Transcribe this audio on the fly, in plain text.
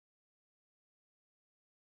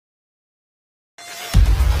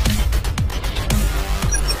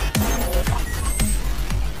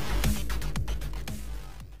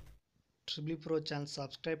Triple bro channel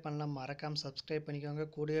subscribe பண்ணலாம், மறக்காமல் subscribe பண்ணிக்கோங்க.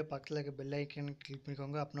 கூடவே பக்கத்தில் இருக்க பெல் ஐக்கன் கிளிக்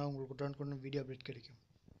பண்ணிக்கோங்க. அப்படின்னா உங்களுக்கு உடனுக்குடன் வீடியோ அப்டேட் கிடைக்கும்.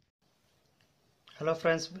 Hello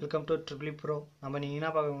friends, welcome to triple bro. நம்ம நீங்கள்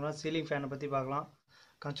என்ன பார்க்கணும்னா சீலிங் ஃபேனை பற்றி பார்க்கலாம்,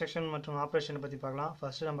 கன்ஸ்ட்ரக்ஷன் மற்றும் ஆப்ரேஷனை பற்றி பார்க்கலாம்.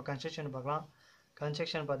 ஃபஸ்ட்டு நம்ம கன்ஸ்ட்ரக்ஷன் பார்க்கலாம்.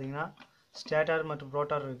 கன்ஸ்ட்ரக்ஷன் பார்த்தீங்கன்னா ஸ்டேட்டார் மற்றும்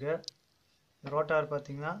ரோட்டார் இருக்குது. ரோட்டார்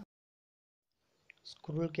பார்த்தீங்கன்னா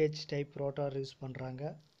ஸ்குருல் கேஜ் டைப் ரோட்டார் யூஸ் பண்ணுறாங்க.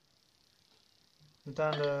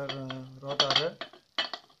 இதுதான் அந்த ரோட்டாரு.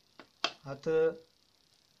 அடுத்து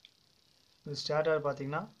ஸ்டார்டர்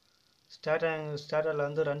பார்த்தீங்கன்னா ஸ்டார்டரில்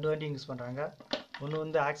வந்து 2 வைண்டிங் யூஸ் பண்ணுறாங்க. ஒன்று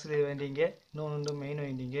வந்து ஆக்சிலரி வைண்டிங்கு, இன்னொன்று வந்து main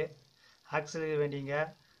winding. Auxiliary வைண்டிங்கை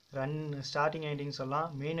starting winding சொல்லலாம்,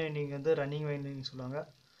 மெயின் வைண்டிங் வந்து ரன்னிங் வைண்டிங் சொல்லுவாங்க.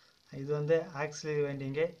 இது வந்து ஆக்சிலரி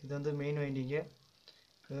வைண்டிங்கு, இது வந்து மெயின் வைண்டிங்கு.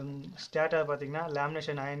 ஸ்டார்டர் பார்த்தீங்கன்னா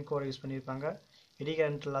லேமினேஷன் அயன் கோர் யூஸ் பண்ணியிருப்பாங்க, எடி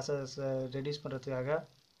கரண்ட் லாஸஸ் ரெடியூஸ் பண்ணுறதுக்காக.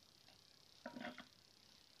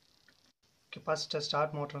 கெப்பாசிட்டர்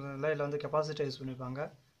ஸ்டார்ட் மோட்டர்ல இதில் வந்து கெப்பாசிட்டர் யூஸ் பண்ணியிருப்பாங்க.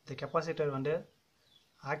 இந்த கெப்பாசிட்டர் வந்து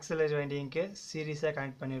ஆக்சிலரி வைண்டிங்க்கு சீரீஸாக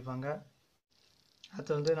கனெக்ட் பண்ணியிருப்பாங்க.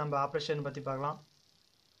 அடுத்து வந்து நம்ம ஆப்ரேஷன் பற்றி பார்க்கலாம்.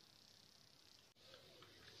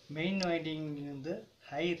 மெயின் வைண்டிங் வந்து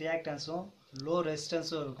ஹை ரியாக்டன்ஸும் லோ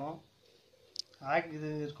ரெசிஸ்டன்ஸும் இருக்கும்.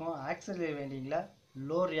 ஆக்சிலரி வைண்டிங்கில்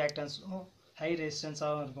லோ ரியாக்டன்ஸும் ஹை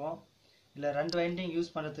ரெசிஸ்டன்ஸாகவும் இருக்கும். இதில் 2 வைண்டிங்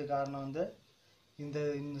யூஸ் பண்ணுறதுக்கு காரணம் வந்து இந்த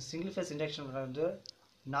சிங்கிள் ஃபேஸ் இண்டக்ஷன் மோட்டர் வந்து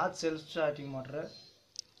நாட் செல்ஃப் ஸ்டார்டிங் மோட்ரு.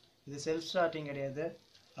 இது செல்ஃப் ஸ்டார்டிங் கிடையாது,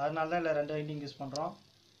 அதனால தான் இதில் 2 வைண்டிங் யூஸ் பண்ணுறோம்.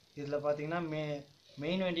 இதில் பார்த்தீங்கன்னா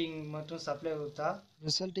மெயின் வைண்டிங் மட்டும் சப்ளை கொடுத்தா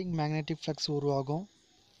ரிசல்ட்டிங் மேக்னெட்டிக் ஃப்ளக்ஸ் உருவாகும்.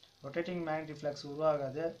 ரொட்டேட்டிங் மேக்னெட்டிக் ஃப்ளக்ஸ்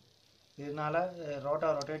உருவாகாது, இதனால்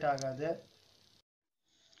ரோட்டார் ரொட்டேட் ஆகாது.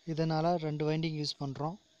 இதனால் 2 வைண்டிங் யூஸ்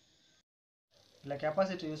பண்ணுறோம். இல்லை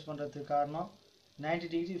கெப்பாசிட்டி யூஸ் பண்ணுறதுக்கு காரணம்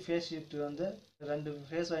 90 டிகிரி ஃபேஸ் ஷிஃப்ட் வந்து 2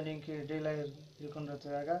 ஃபேஸ் வைண்டிங்க்கு இடையில்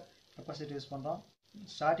இருக்குன்றதுக்காக கெப்பாசிட்டி யூஸ் பண்ணுறோம்.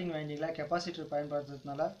 ஸ்டார்டிங் வைண்டிங்கில் கெப்பாசிட்டர்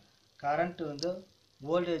பயன்படுத்துறதுனால கரண்ட் வந்து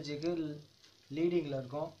வோல்டேஜுக்கு லீடிங்கில்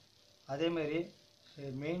இருக்கும். அதேமாரி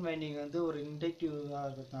மெயின் வைண்டிங் வந்து ஒரு இண்டக்டிவாக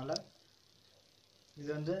இருக்கிறதுனால இது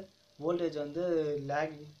வந்து வோல்டேஜ் வந்து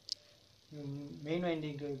மெயின்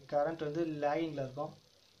வைண்டிங்க்கு கரண்ட் வந்து லேகிங்கில் இருக்கும்.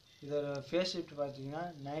 இதோட ஃபேஸ் ஷிஃப்ட் பார்த்தீங்கன்னா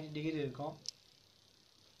 90 டிகிரி இருக்கும்.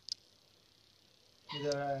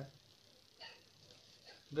 இதோட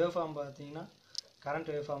வேவ் ஃபார்ம் பார்த்தீங்கன்னா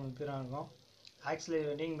கரண்ட் வேவ் ஃபார்ம் இப்படி இருக்கும். ஆக்சிலரி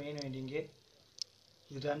வைண்டிங், மெயின் வைண்டிங்கு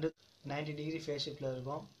இது 2 90 டிகிரி ஃபேஸ் ஷிஃப்டில்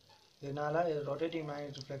இருக்கும். இதனால் ரொட்டேட்டிங்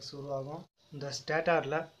மேக்னெட்டிக் ஃப்ளக்ஸ் உருவாகும். இந்த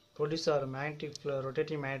ஸ்டேட்டாரில் ப்ரொடியூஸ் ஆகிற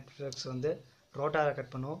ரொட்டேட்டிங் மேக்னெட்டிக் ஃப்ளக்ஸ் வந்து ரோட்டாரை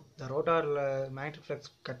கட் பண்ணும். இந்த ரோட்டாரில் மேக்னெட்டிக்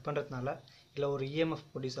ஃப்ளக்ஸ் கட் பண்ணுறதுனால இதில் ஒரு இஎம்எஃப்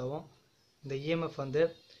ப்ரொடியூஸ் ஆகும். இந்த இஎம்எஃப் வந்து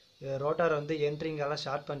ரோட்டாரை வந்து என்ட்ரிங்கெல்லாம்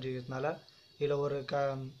ஷார்ட் பண்ணிக்கிறதுனால இதில் ஒரு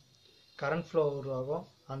கரண்ட் ஃப்ளோ உருவாகும்.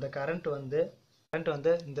 அந்த கரண்ட்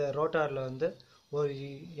வந்து இந்த ரோட்டாரில் வந்து ஒரு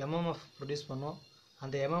எம்எம்எஃப் ப்ரொடியூஸ் பண்ணும்.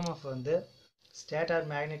 அந்த எம்எம்எஃப் வந்து ஸ்டேட்டார்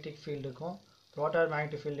மேக்னெட்டிக் ஃபீல்டுக்கும் ரோட்டார்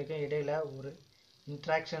மேக்னெட்டிக் ஃபீல்டுக்கும் இடையில் ஒரு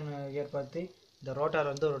இன்ட்ராக்ஷன் ஏற்படுத்தி இந்த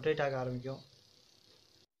ரோட்டார் வந்து ரொட்டேட் ஆக ஆரம்பிக்கும்.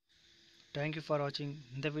 தேங்க்யூ ஃபார் வாட்சிங்.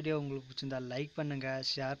 இந்த வீடியோ உங்களுக்கு பிடிச்சிருந்தா லைக் பண்ணுங்கள்,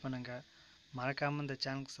 ஷேர் பண்ணுங்கள், மறக்காமல் இந்த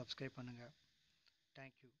சேனலுக்கு சப்ஸ்கிரைப் பண்ணுங்கள்.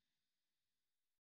 தேங்க்யூ.